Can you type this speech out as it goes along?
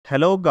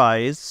Hello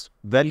guys,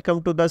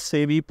 welcome to the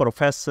Savvy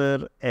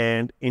Professor,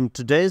 and in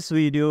today's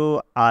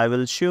video I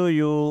will show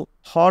you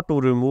how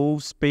to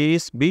remove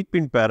space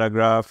between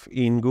paragraph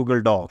in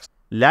Google Docs.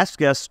 Let's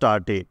get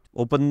started.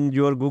 Open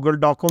your Google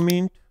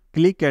document,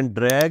 click and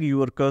drag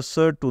your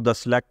cursor to the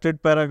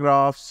selected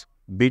paragraphs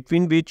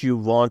between which you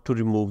want to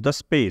remove the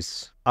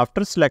space.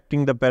 After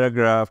selecting the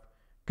paragraph,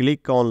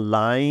 click on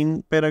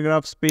Line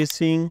Paragraph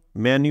Spacing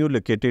menu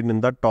located in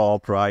the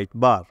top right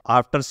bar.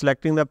 After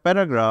selecting the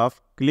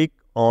paragraph, click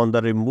on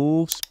the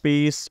Remove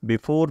Space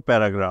Before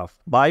Paragraph.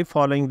 By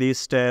following these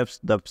steps,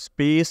 the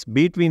space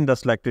between the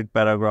selected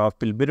paragraph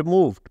will be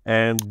removed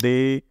and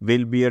they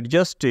will be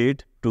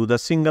adjusted to the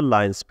single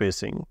line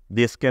spacing.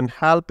 This can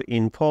help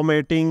in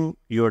formatting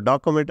your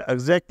document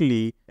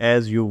exactly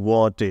as you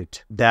want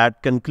it.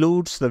 That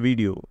concludes the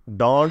video.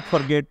 Don't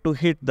forget to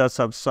hit the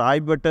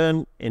subscribe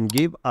button and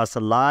give us a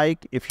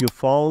like if you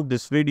found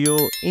this video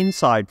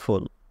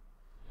insightful.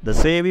 The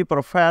Savvy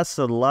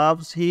Professor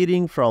loves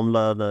hearing from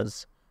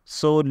learners,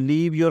 so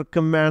leave your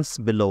comments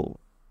below.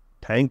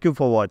 Thank you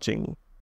for watching.